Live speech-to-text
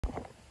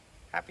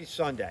Happy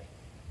Sunday.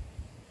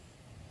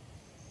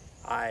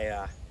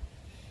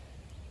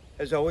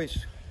 As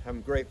always,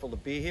 I'm grateful to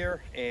be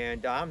here,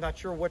 and I'm not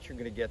sure what you're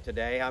going to get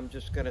today. I'm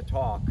just going to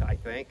talk, I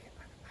think.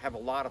 I have a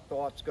lot of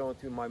thoughts going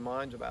through my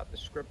mind about the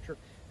scripture.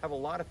 I have a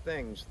lot of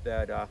things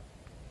that,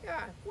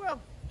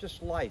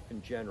 just life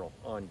in general,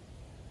 on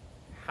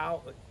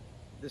how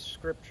this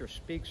scripture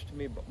speaks to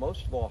me, but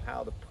most of all,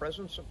 how the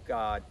presence of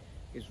God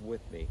is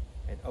with me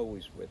and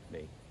always with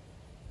me.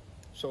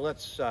 So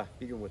let's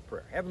begin with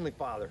prayer. Heavenly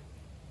Father,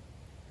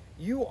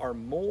 you are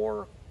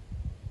more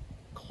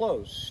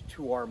close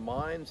to our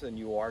minds than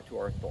you are to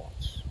our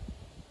thoughts.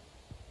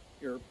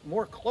 You're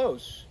more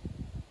close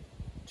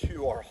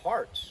to our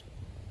hearts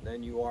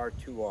than you are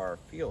to our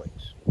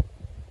feelings.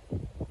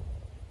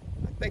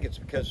 I think it's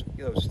because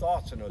those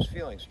thoughts and those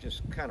feelings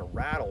just kind of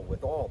rattle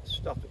with all the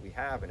stuff that we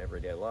have in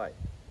everyday life.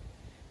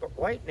 But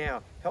right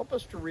now, help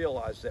us to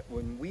realize that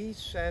when we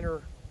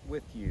center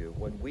with you,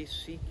 when we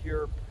seek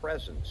your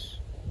presence,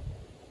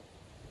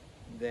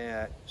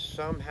 that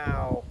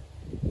somehow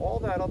all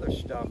that other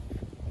stuff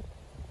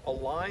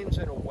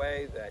aligns in a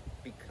way that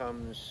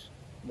becomes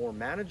more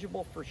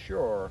manageable for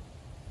sure,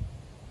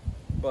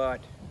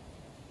 but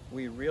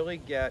we really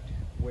get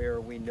where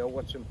we know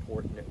what's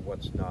important and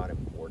what's not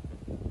important,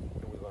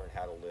 and we learn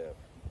how to live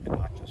and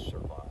not just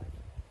survive.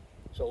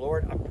 So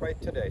Lord, I pray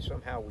today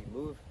somehow we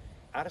move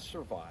out of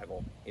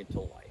survival into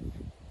life.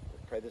 We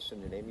pray this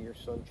in the name of your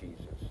Son,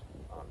 Jesus.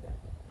 Amen.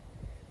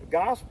 The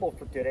gospel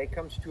for today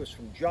comes to us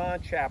from John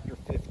chapter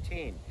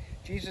 15.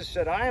 Jesus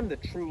said, I am the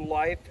true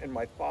life, and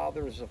my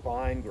Father is a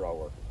vine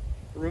grower.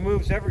 He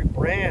removes every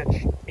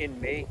branch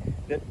in me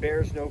that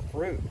bears no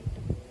fruit.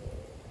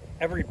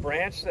 Every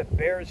branch that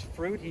bears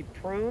fruit, he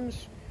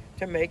prunes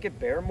to make it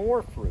bear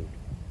more fruit.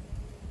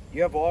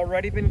 You have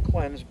already been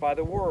cleansed by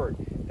the word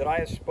that I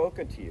have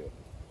spoken to you.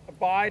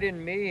 Abide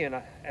in me,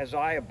 and as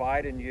I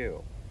abide in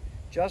you.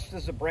 Just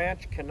as a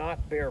branch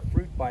cannot bear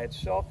fruit by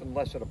itself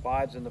unless it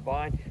abides in the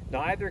vine,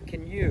 neither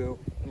can you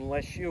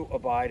unless you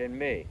abide in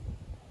me.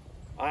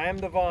 I am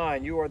the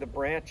vine, you are the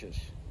branches.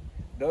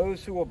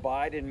 Those who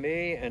abide in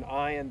me and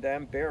I in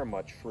them bear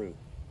much fruit,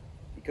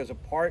 because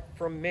apart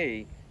from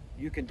me,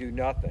 you can do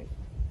nothing.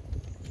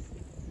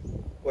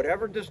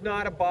 Whatever does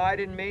not abide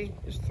in me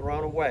is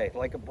thrown away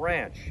like a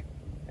branch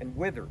and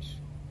withers.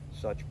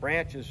 Such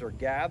branches are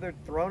gathered,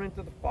 thrown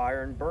into the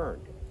fire, and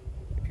burned.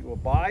 If you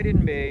abide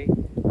in me,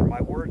 and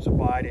my words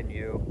abide in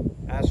you,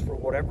 ask for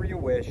whatever you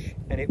wish,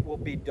 and it will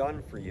be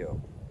done for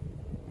you.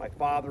 My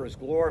Father is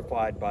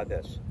glorified by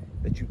this,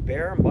 that you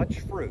bear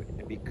much fruit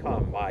and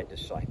become my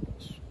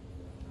disciples.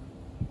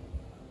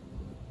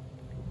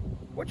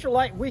 What's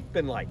your week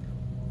been like?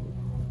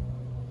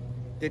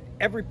 Did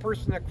every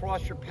person that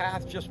crossed your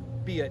path just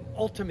be an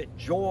ultimate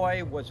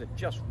joy? Was it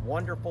just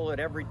wonderful at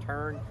every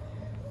turn?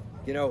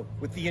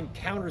 With the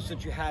encounters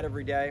that you had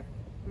every day?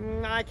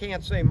 I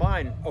can't say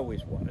mine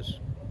always was.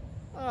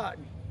 I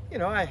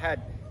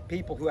had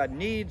people who had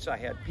needs. I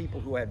had people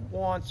who had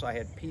wants. I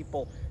had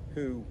people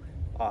who,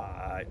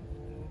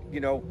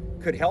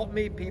 could help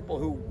me, people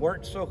who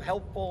weren't so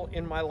helpful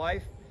in my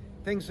life,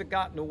 things that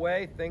got in the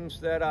way, things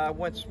that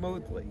went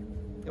smoothly.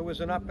 It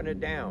was an up and a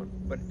down,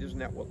 but isn't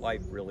that what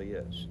life really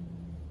is?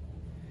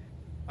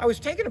 I was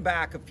taken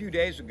aback a few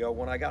days ago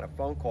when I got a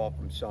phone call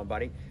from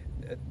somebody.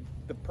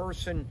 The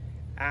person,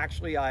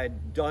 actually, I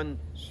had done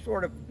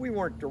we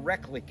weren't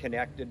directly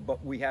connected,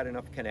 but we had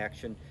enough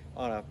connection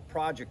on a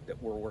project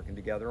that we're working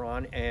together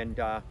on. And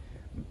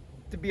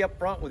to be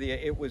upfront with you,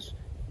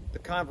 the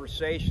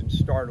conversation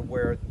started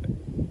where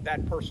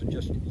that person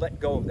just let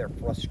go of their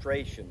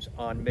frustrations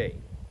on me.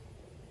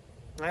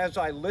 As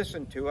I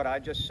listened to it, I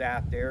just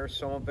sat there.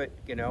 Some of it,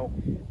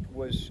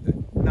 was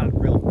not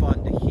real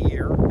fun to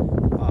hear,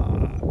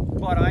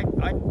 but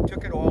I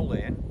took it all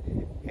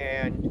in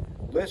and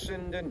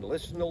listened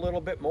a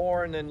little bit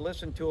more, and then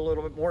listened to a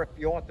little bit more. If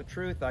you want the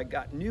truth, I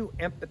got new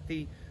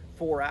empathy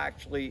for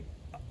actually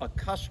a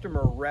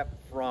customer rep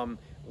from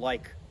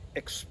like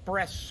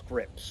Express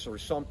Scripts or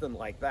something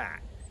like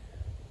that,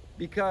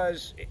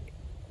 because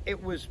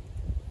it was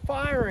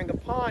firing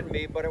upon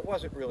me, but it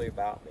wasn't really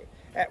about me.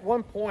 At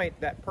one point,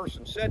 that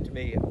person said to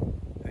me,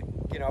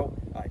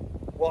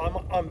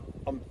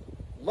 I'm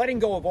letting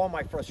go of all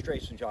my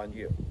frustrations on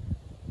you.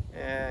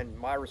 And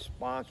my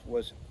response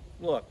was,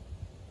 look,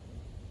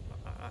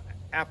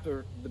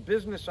 after the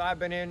business I've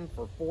been in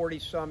for 40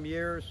 some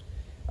years,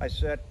 I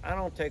said, I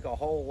don't take a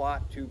whole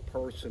lot too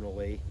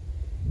personally,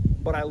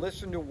 but I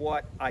listen to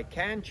what I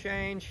can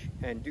change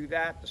and do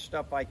that. The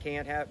stuff I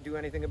can't do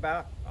anything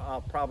about,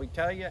 I'll probably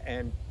tell you,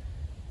 and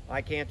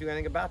I can't do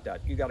anything about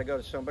that. You got to go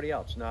to somebody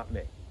else, not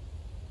me.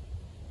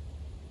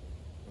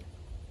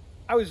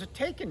 I was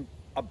taken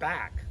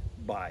aback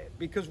by it,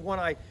 because when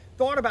I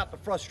thought about the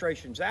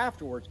frustrations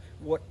afterwards,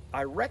 what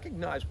I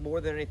recognized more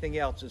than anything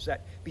else is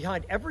that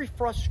behind every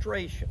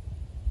frustration,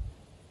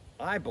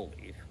 I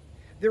believe,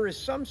 there is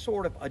some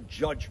sort of a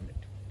judgment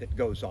that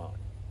goes on.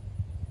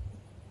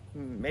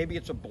 Maybe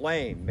it's a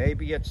blame,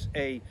 maybe it's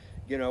a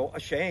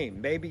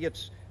shame, maybe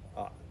it's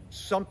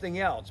something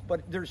else,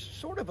 but there's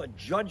sort of a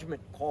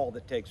judgment call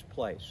that takes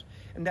place.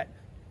 And that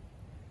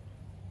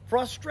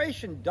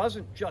frustration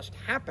doesn't just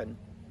happen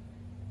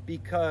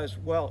because,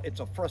 well, it's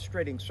a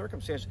frustrating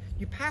circumstance.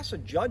 You pass a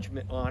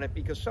judgment on it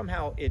because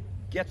somehow it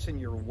gets in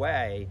your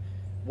way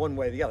one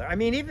way or the other. I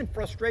mean, even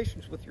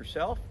frustrations with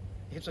yourself,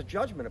 it's a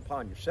judgment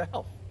upon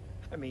yourself.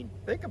 I mean,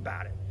 think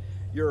about it.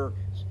 You're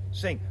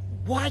saying,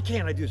 why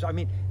can't I do this? I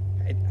mean,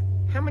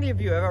 how many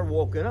of you have ever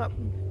woken up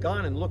and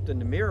gone and looked in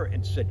the mirror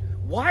and said,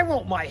 why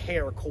won't my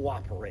hair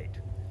cooperate?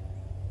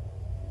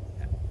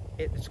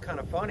 It's kind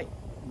of funny,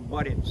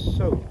 but it's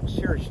so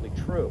seriously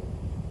true.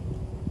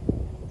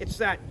 It's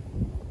that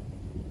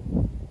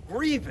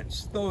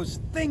grievance, those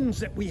things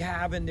that we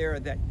have in there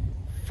that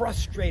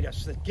frustrate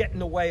us, that get in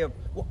the way of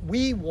what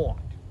we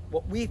want,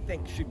 what we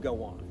think should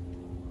go on.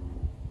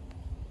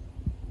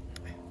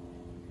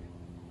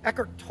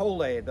 Eckhart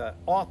Tolle, the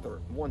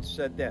author, once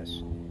said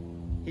this.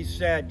 He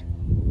said,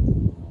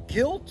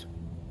 guilt,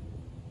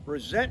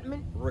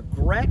 resentment,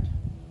 regret,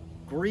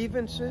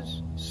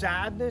 grievances,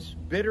 sadness,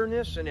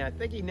 bitterness, and I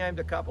think he named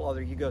a couple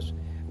other. He goes,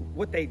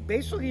 what they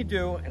basically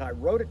do, and I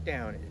wrote it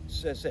down, it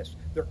says this,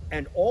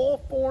 and all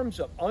forms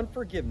of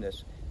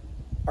unforgiveness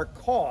are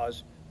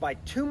caused by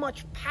too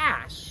much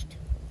past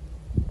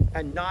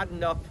and not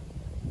enough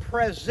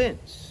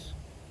presence.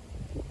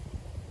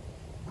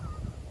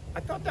 I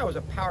thought that was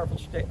a powerful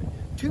statement.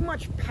 Too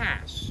much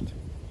past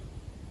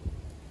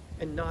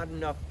and not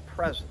enough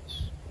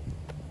presence.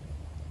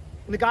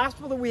 In the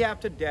gospel that we have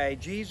today,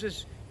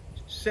 Jesus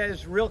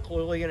says real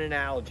clearly an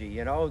analogy,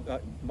 you know,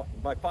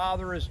 my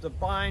Father is the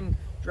vine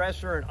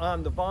dresser and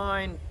I'm the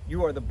vine,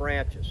 you are the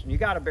branches, and you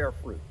got to bear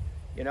fruit,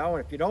 you know,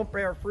 and if you don't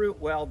bear fruit,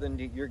 well, then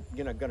you're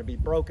going to be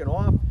broken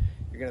off,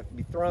 you're going to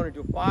be thrown into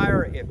a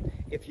fire.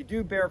 If you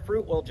do bear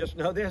fruit, well, just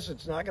know this,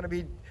 it's not going to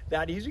be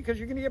that easy because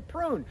you're going to get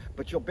pruned,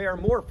 but you'll bear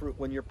more fruit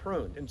when you're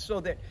pruned. And so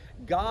that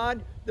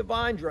God, the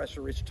vine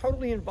dresser, is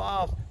totally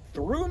involved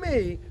through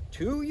me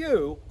to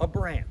you, a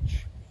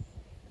branch.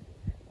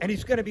 And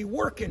he's going to be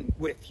working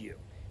with you.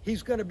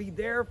 He's going to be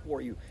there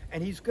for you.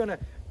 And he's going to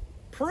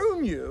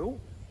prune you,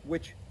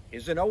 which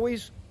isn't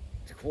always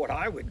what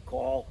I would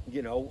call,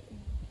 you know,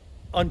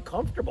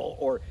 uncomfortable,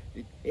 or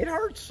it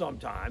hurts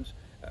sometimes,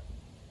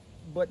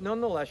 but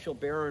nonetheless, you'll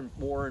bear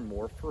more and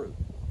more fruit.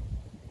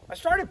 I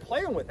started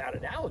playing with that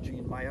analogy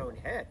in my own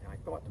head, and I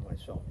thought to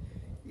myself,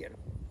 you know,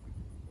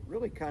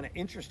 really kind of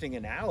interesting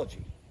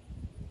analogy.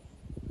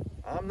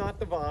 I'm not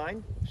the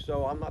vine,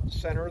 so I'm not the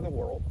center of the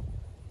world,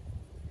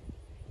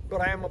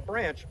 but I am a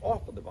branch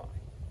off of the vine.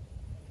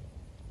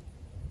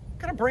 What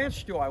kind of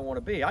branch do I want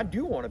to be? I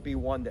do want to be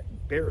one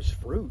that bears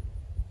fruit.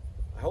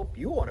 I hope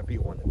you want to be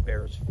one that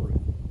bears fruit.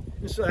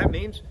 And so that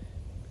means,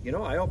 you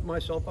know, I open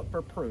myself up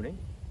for pruning,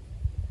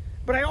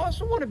 but I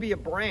also want to be a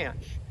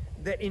branch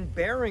that in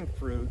bearing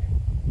fruit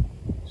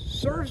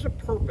serves a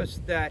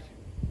purpose that,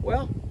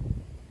 well,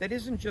 that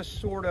isn't just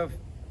sort of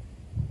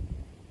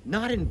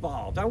not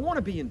involved. I want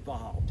to be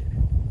involved in it.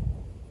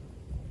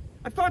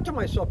 I thought to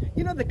myself,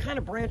 you know the kind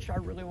of branch I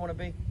really want to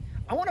be?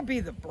 I want to be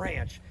the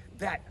branch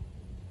that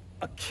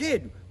a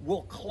kid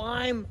will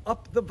climb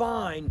up the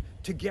vine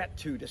to get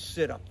to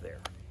sit up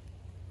there.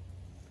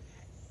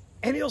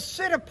 And he'll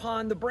sit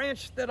upon the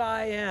branch that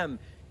I am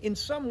in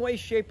some way,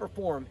 shape, or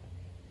form,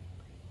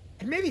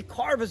 and maybe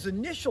carve his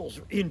initials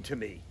into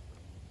me,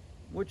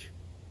 which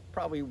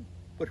probably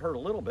would hurt a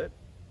little bit.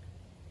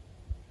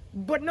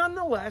 But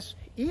nonetheless,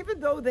 even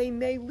though they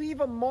may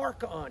leave a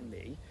mark on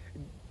me,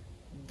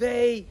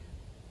 they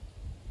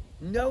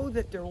know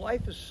that their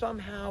life has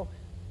somehow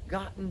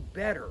gotten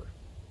better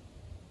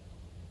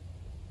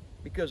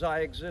because I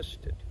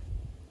existed.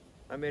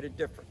 I made a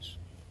difference.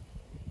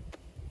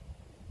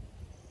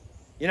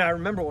 You know, I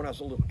remember when I was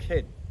a little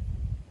kid,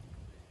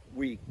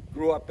 we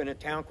grew up in a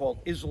town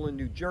called Iselin,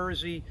 New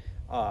Jersey.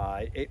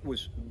 It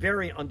was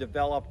very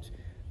undeveloped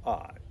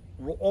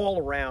all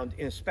around,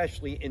 and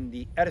especially in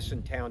the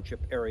Edison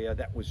Township area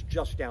that was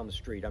just down the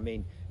street. I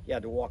mean, you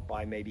had to walk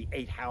by maybe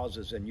 8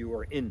 houses and you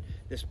were in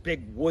this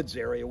big woods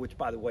area, which,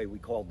 by the way, we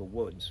called the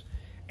woods.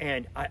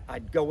 And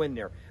I'd go in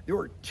there. There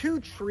were 2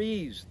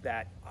 trees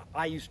that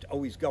I used to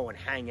always go and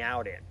hang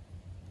out in.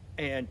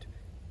 And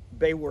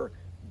they were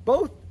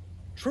both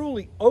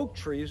truly oak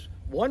trees.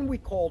 One we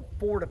called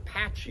Fort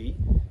Apache,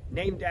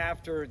 named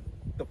after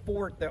the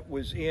fort that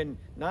was in,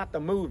 not the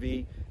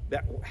movie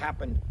that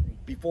happened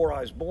before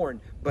I was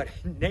born, but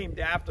named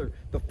after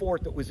the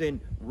fort that was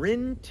in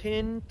Rin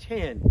Tin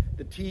Tin,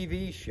 the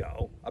TV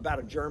show about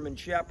a German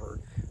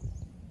Shepherd.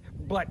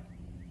 But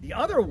the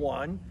other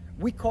one,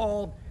 we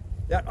called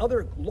that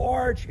other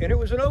large, and it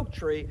was an oak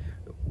tree,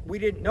 we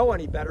didn't know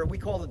any better, we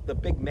called it the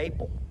Big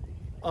Maple,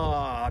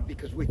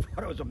 because we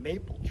thought it was a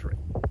maple tree.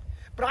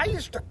 But I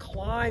used to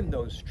climb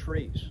those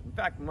trees. In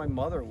fact, my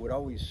mother would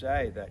always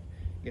say that,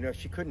 you know, if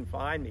she couldn't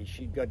find me,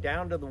 she'd go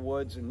down to the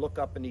woods and look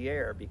up in the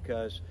air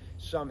because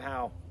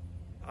somehow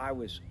I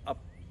was up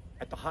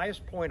at the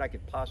highest point I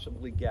could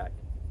possibly get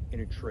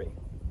in a tree.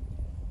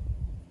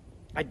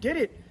 I did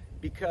it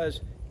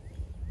because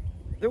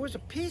there was a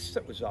piece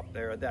that was up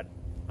there that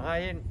I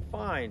didn't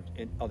find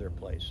in other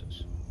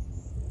places.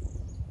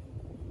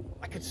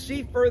 I could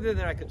see further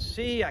than I could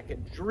see. I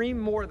could dream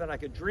more than I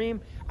could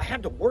dream. I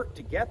had to work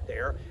to get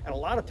there, and a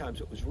lot of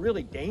times it was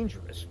really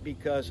dangerous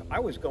because I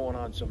was going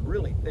on some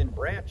really thin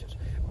branches.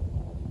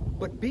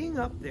 But being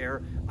up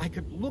there, I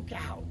could look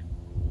out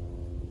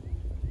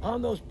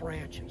on those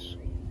branches,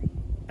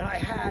 and I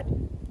had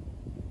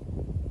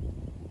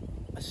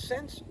a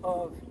sense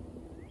of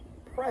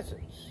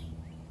presence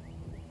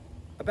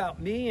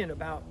about me and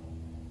about,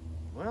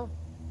 well,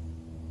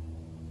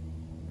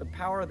 the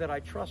power that I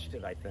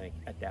trusted, I think,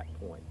 at that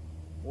point,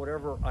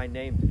 whatever I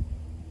named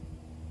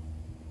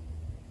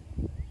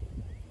it.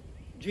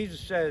 Jesus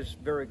says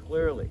very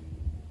clearly,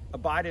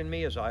 abide in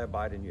me as I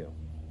abide in you.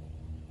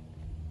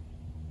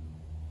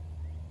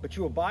 But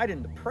you abide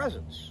in the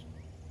presence.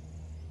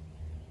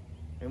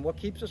 And what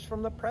keeps us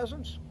from the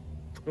presence?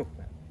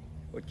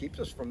 What keeps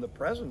us from the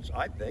presence,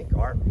 I think,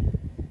 are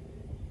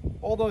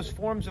all those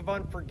forms of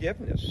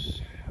unforgiveness,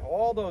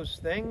 all those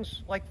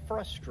things like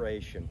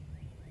frustration.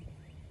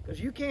 Because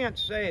you can't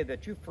say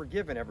that you've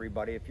forgiven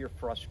everybody if you're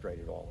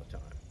frustrated all the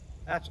time.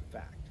 That's a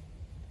fact.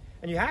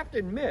 And you have to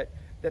admit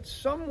that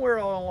somewhere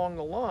along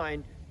the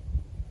line,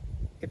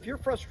 if you're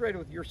frustrated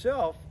with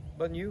yourself,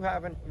 but you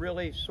haven't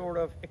really sort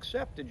of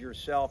accepted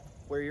yourself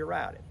where you're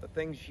at it. The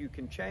things you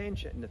can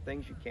change and the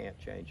things you can't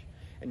change.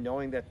 And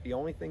knowing that the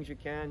only things you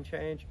can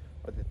change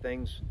are the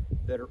things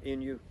that are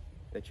in you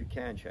that you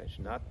can change,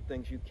 not the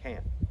things you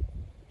can't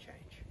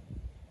change.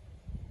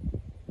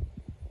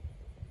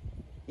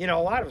 You know,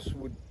 a lot of us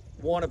would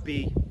want to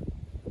be,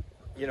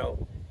 you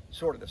know,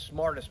 sort of the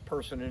smartest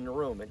person in the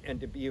room.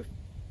 And to be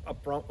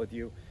upfront with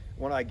you,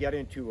 when I get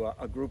into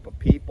a group of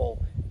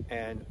people,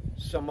 and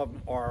some of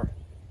them are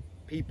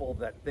people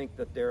that think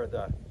that they're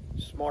the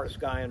smartest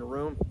guy in the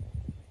room,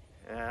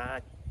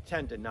 I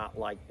tend to not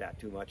like that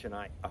too much, and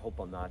I hope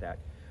I'm not that.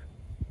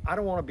 I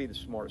don't want to be the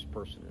smartest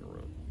person in the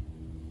room,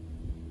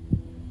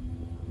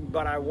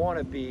 but I want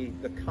to be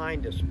the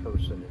kindest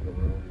person in the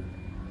room.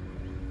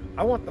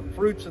 I want the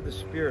fruits of the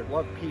Spirit: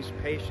 love, peace,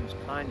 patience,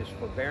 kindness,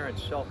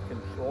 forbearance,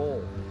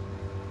 self-control.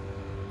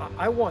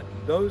 I want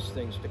those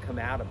things to come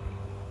out of me,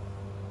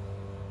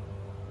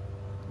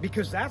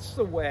 because that's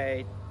the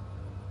way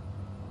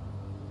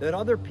that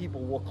other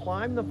people will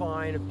climb the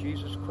vine of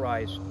Jesus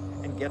Christ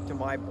and get to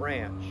my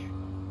branch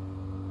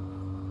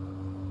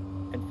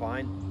and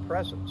find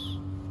presence,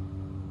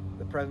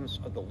 the presence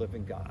of the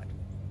living God.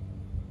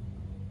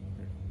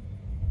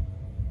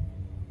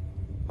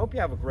 Hope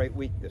you have a great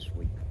week this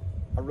week.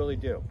 I really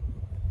do.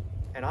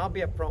 And I'll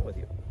be up front with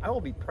you. I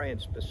will be praying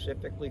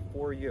specifically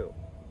for you.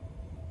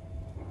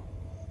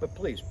 But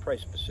please pray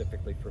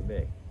specifically for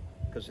me,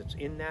 because it's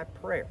in that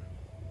prayer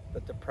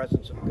that the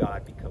presence of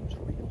God becomes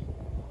real.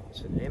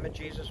 It's in the name of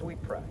Jesus we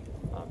pray.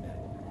 Amen.